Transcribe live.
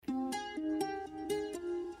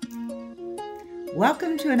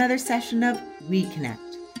Welcome to another session of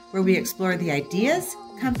weCONECT, where we explore the ideas,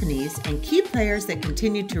 companies, and key players that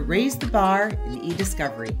continue to raise the bar in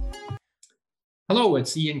eDiscovery. Hello,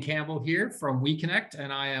 it's Ian Campbell here from weCONECT,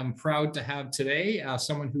 and I am proud to have today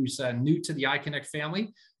someone who's new to the iCONECT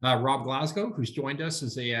family, Rob Glasgow, who's joined us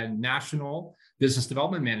as a National Business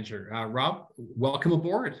Development Manager. Rob, welcome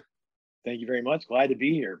aboard. Thank you very much. Glad to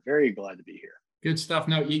be here. Very glad to be here. Good stuff.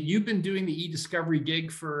 Now, you've been doing the eDiscovery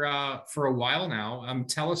gig for a while now.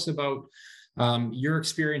 Tell us about your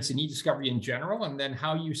experience in eDiscovery in general, and then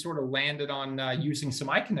how you sort of landed on using some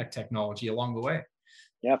iCONECT technology along the way.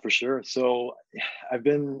 Yeah, for sure. So I've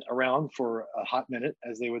been around for a hot minute,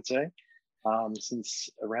 as they would say, since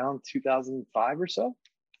around 2005 or so.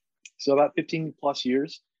 So about 15 plus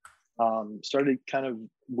years. Started kind of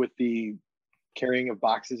with the carrying of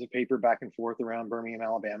boxes of paper back and forth around Birmingham,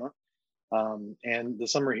 Alabama. And the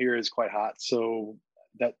summer here is quite hot, so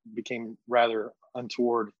that became rather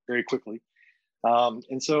untoward very quickly.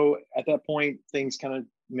 And so at that point, things kind of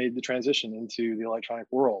made the transition into the electronic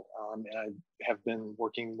world. And I have been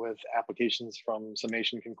working with applications from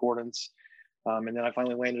summation concordance. And then I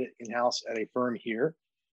finally landed in-house at a firm here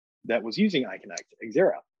that was using iCONECT,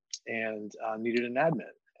 Xera, and needed an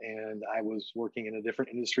admin. And I was working in a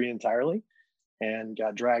different industry entirely and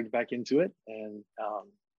got dragged back into it. And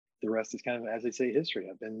the rest is kind of, as they say, history.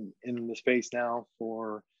 I've been in the space now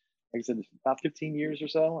for, like I said, about 15 years or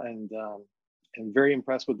so, and very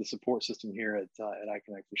impressed with the support system here at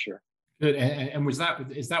iCONECT for sure. Good. And is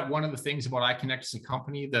that one of the things about iCONECT as a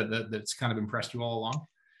company that's kind of impressed you all along?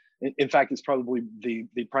 In fact, it's probably the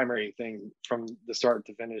primary thing from the start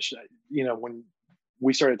to finish. You know, when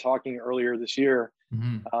we started talking earlier this year,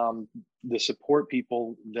 the support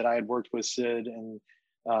people that I had worked with, Sid and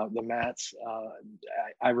the Matts,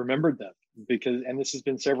 I remembered them and this has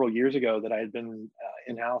been several years ago that I had been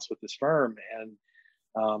in-house with this firm,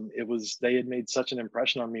 and they had made such an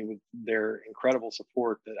impression on me with their incredible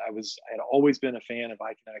support that I had always been a fan of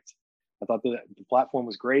iCONECT. I thought that the platform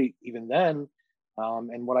was great even then,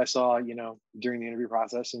 and what I saw, during the interview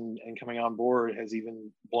process and coming on board has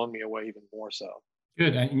even blown me away even more so.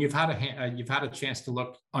 Good, and you've had a chance to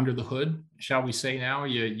look under the hood, shall we say? Now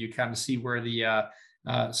you kind of see where the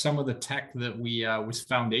some of the tech that was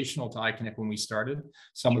foundational to iCONECT when we started,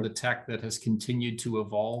 some of the tech that has continued to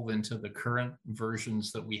evolve into the current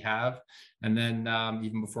versions that we have. And then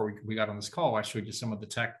even before we got on this call, I showed you some of the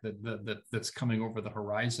tech that's coming over the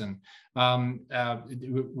horizon.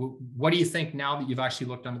 What do you think now that you've actually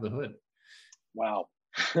looked under the hood? Wow.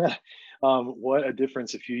 What a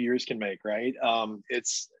difference a few years can make, right?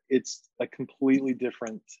 It's a completely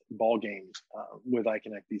different ball game with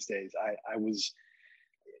iCONECT these days. I was,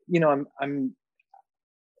 I'm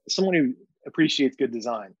someone who appreciates good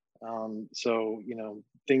design. So,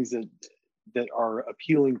 things that are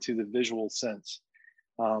appealing to the visual sense.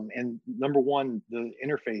 And number one, the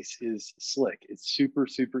interface is slick. It's super,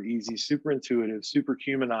 super easy, super intuitive, super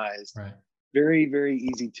humanized, right. Very, very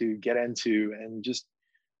easy to get into and just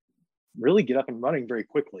really get up and running very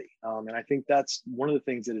quickly. And I think that's one of the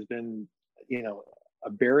things that has been, a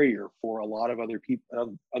barrier for a lot of other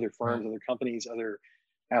people, other firms, other companies, other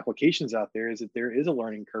applications out there, is that there is a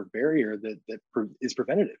learning curve barrier that is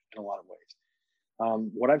preventative in a lot of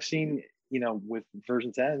ways. What I've seen, with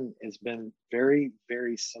version 10 has been very,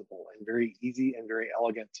 very simple and very easy and very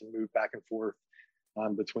elegant to move back and forth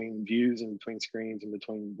between views and between screens and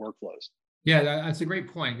between workflows. Yeah, that's a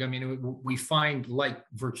great point. I mean, we find, like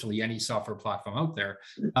virtually any software platform out there,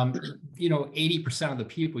 80% of the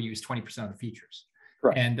people use 20% of the features.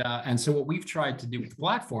 Correct. And so what we've tried to do with the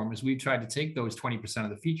platform is we've tried to take those 20% of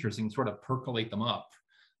the features and sort of percolate them up,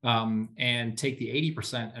 and take the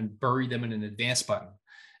 80% and bury them in an advanced button.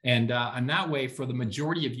 And that way, for the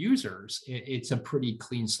majority of users, it's a pretty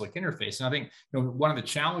clean, slick interface. And I think one of the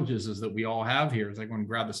challenges is that we all have here is, like, when I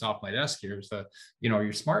grab this off my desk here, is that your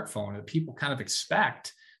smartphone, that people kind of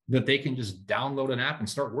expect that they can just download an app and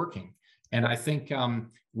start working. And I think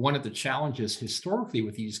one of the challenges historically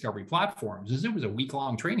with eDiscovery platforms is it was a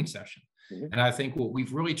week-long training session. And I think what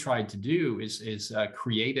we've really tried to do is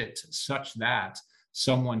create it such that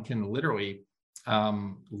someone can literally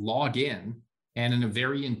log in and in a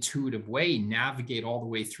very intuitive way navigate all the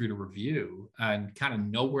way through to review and kind of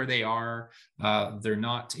know where they are. They're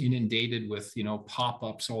not inundated with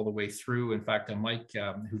pop-ups all the way through. In fact, Mike,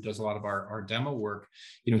 who does a lot of our demo work,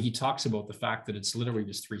 he talks about the fact that it's literally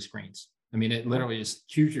just 3 screens. I mean, it literally is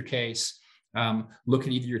choose your case, look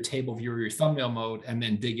at either your table view or your thumbnail mode, and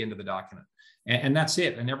then dig into the document. And that's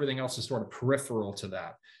it. And everything else is sort of peripheral to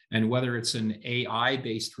that. And whether it's an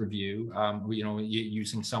AI-based review,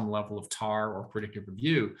 using some level of TAR or predictive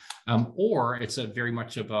review, or it's a very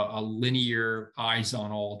much of a linear eyes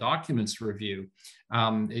on all documents review,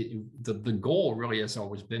 the goal really has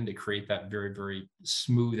always been to create that very, very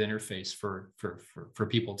smooth interface for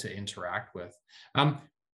people to interact with.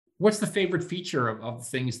 What's the favorite feature of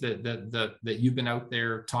things that you've been out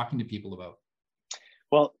there talking to people about?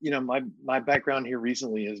 Well, my background here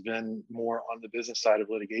recently has been more on the business side of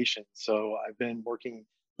litigation. So I've been working,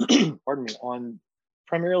 pardon me, on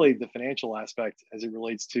primarily the financial aspect as it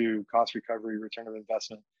relates to cost recovery, return of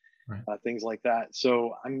investment, right. Things like that.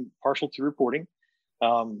 So I'm partial to reporting.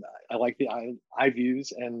 I like the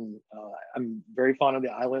iViews, and I'm very fond of the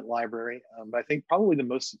iLint library. But I think probably the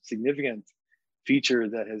most significant feature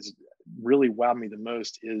that has really wowed me the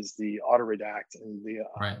most is the auto redact and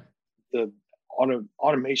the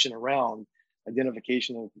automation around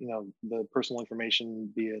identification of the personal information,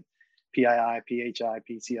 be it PII, PHI,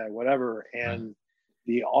 PCI, whatever, and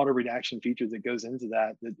the auto redaction feature that goes into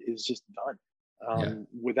that is just done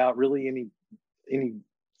without really any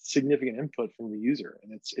significant input from the user,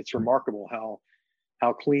 and it's remarkable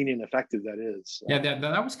how clean and effective that is. Yeah,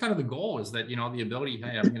 that was kind of the goal, is that, the ability,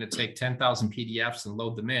 hey, I'm going to take 10,000 PDFs and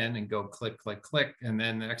load them in and go click, click, click. And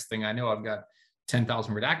then the next thing I know, I've got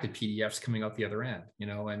 10,000 redacted PDFs coming out the other end,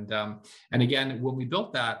 and again, when we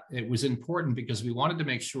built that, it was important because we wanted to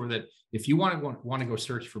make sure that if you want to go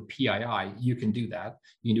search for PII, you can do that.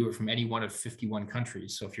 You can do it from any one of 51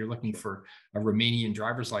 countries. So if you're looking for a Romanian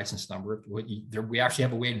driver's license number, we actually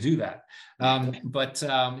have a way to do that. But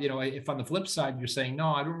if on the flip side you're saying, no,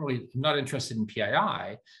 I'm not interested in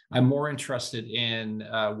PII, I'm more interested in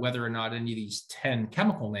whether or not any of these 10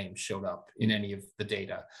 chemical names showed up in any of the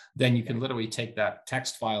data, then you can literally take that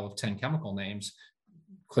text file of 10 chemical names,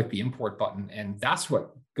 click the import button, and that's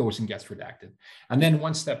what goes and gets redacted. And then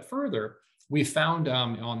one step further, we found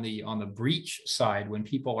on the breach side, when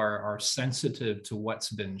people are sensitive to what's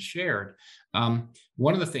been shared,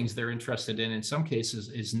 one of the things they're interested in some cases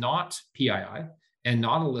is not PII and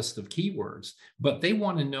not a list of keywords, but they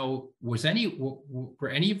want to know, were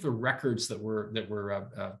any of the records that were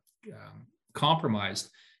compromised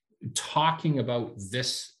talking about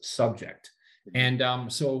this subject? And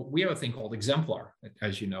so we have a thing called Exemplar,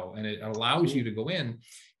 as you know, and it allows you to go in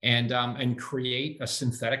and create a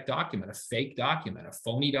synthetic document, a fake document, a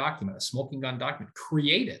phony document, a smoking gun document,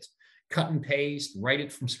 create it, cut and paste, write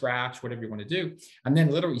it from scratch, whatever you want to do, and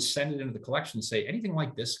then literally send it into the collection and say, anything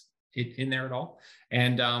like this in there at all?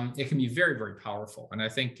 And it can be very, very powerful. And I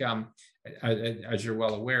think, as you're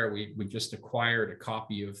well aware, we just acquired a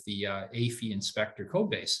copy of the AFI Inspector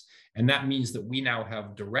code base. And that means that we now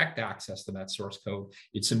have direct access to that source code.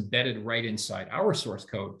 It's embedded right inside our source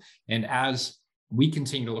code. And as we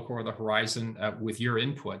continue to look over the horizon with your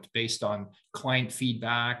input based on client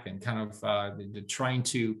feedback and kind of trying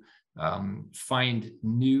to find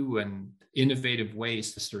new and innovative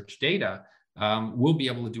ways to search data, we'll be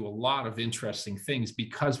able to do a lot of interesting things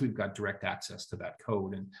because we've got direct access to that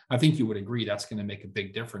code. And I think you would agree that's going to make a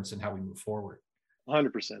big difference in how we move forward.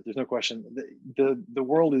 100%. There's no question. The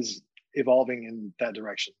world is evolving in that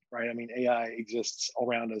direction, right? I mean, AI exists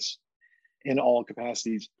around us in all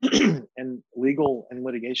capacities, and legal and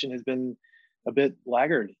litigation has been a bit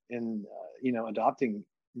laggard in adopting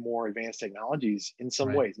more advanced technologies in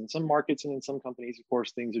some ways. In some markets and in some companies, of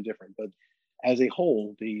course, things are different. But as a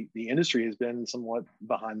whole, the industry has been somewhat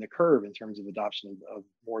behind the curve in terms of adoption of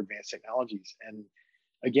more advanced technologies. And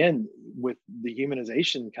again, with the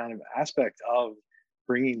humanization kind of aspect of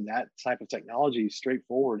bringing that type of technology straight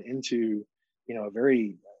forward into, a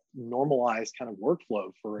very normalized kind of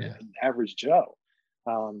workflow for an average Joe,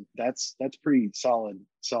 that's pretty solid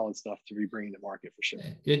stuff to be bringing to market for sure.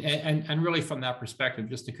 And really from that perspective,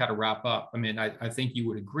 just to kind of wrap up, I mean, I think you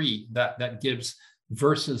would agree that gives,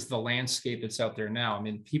 versus the landscape that's out there now. I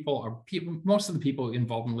mean, most of the people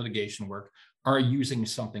involved in litigation work are using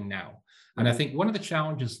something now. And I think one of the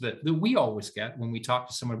challenges that we always get when we talk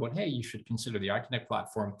to someone about, hey, you should consider the iCONECT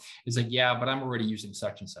platform, is like, yeah, but I'm already using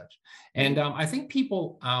such and such. And I think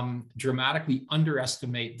people dramatically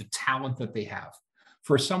underestimate the talent that they have.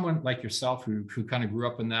 For someone like yourself who kind of grew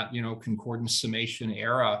up in that, concordance summation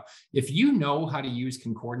era, if you know how to use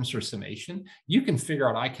concordance or summation, you can figure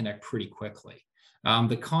out iCONECT pretty quickly.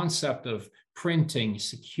 The concept of printing,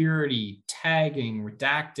 security, tagging,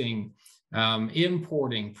 redacting,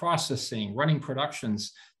 importing, processing, running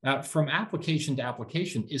productions from application to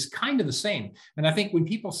application is kind of the same. And I think when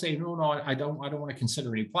people say, no, I don't want to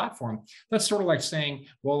consider any platform, that's sort of like saying,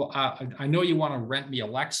 well, I know you want to rent me a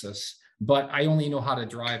Lexus, but I only know how to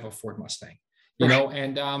drive a Ford Mustang. you know,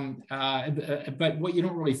 and but what you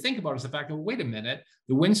don't really think about is the fact that, wait a minute,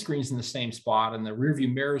 the windscreen's in the same spot, and the rear view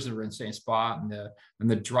mirrors are in the same spot, and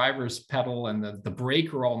the driver's pedal and the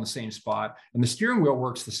brake are all in the same spot, and the steering wheel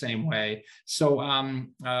works the same way. So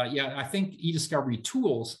yeah, I think eDiscovery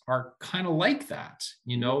tools are kind of like that,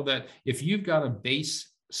 you know, that if you've got a base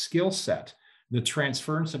skill set, the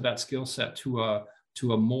transference of that skill set to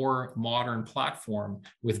a more modern platform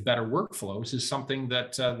with better workflows is something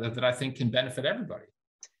that that I think can benefit everybody.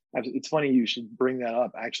 It's funny you should bring that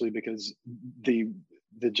up, actually, because the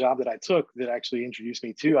job that I took that actually introduced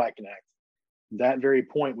me to iCONECT, that very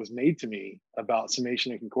point was made to me about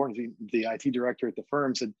summation and concordance. The IT director at the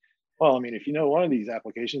firm said, well, I mean, if you know one of these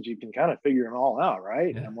applications, you can kind of figure them all out,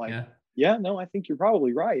 right? And I'm like, yeah, no, I think you're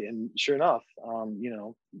probably right. And sure enough, you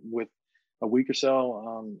know, with a week or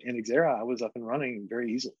so in Xera, I was up and running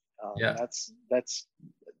very easily. That's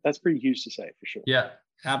pretty huge to say, for sure. Yeah,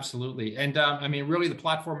 absolutely. And I mean, really, the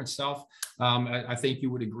platform itself, I think you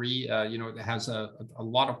would agree, you know, it has a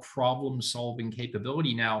lot of problem-solving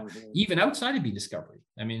capability now, even outside of eDiscovery.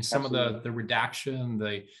 I mean, some of the redaction,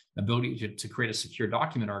 the ability to create a secure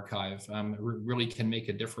document archive really can make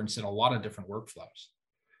a difference in a lot of different workflows.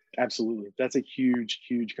 Absolutely. That's a huge,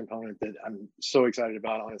 huge component that I'm so excited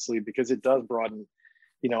about, honestly, because it does broaden,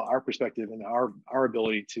 you know, our perspective and our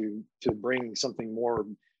ability to bring something more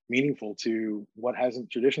meaningful to what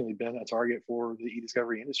hasn't traditionally been a target for the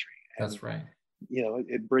eDiscovery industry. And, that's right. You know,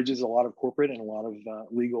 it bridges a lot of corporate and a lot of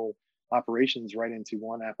legal operations right into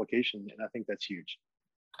one application. And I think that's huge.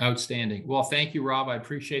 Outstanding. Well, thank you, Rob. I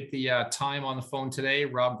appreciate the time on the phone today.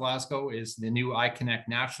 Rob Glasgow is the new iCONECT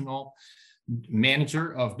National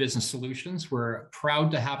Manager of Business Solutions. We're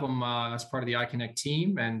proud to have him as part of the iCONECT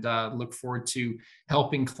team, and look forward to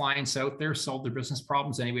helping clients out there solve their business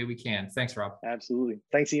problems any way we can. Thanks, Rob. Absolutely.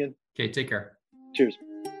 Thanks, Ian. Okay, take care. Cheers.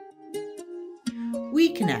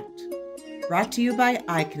 weCONECT, brought to you by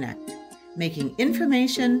iCONECT, making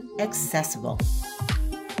information accessible.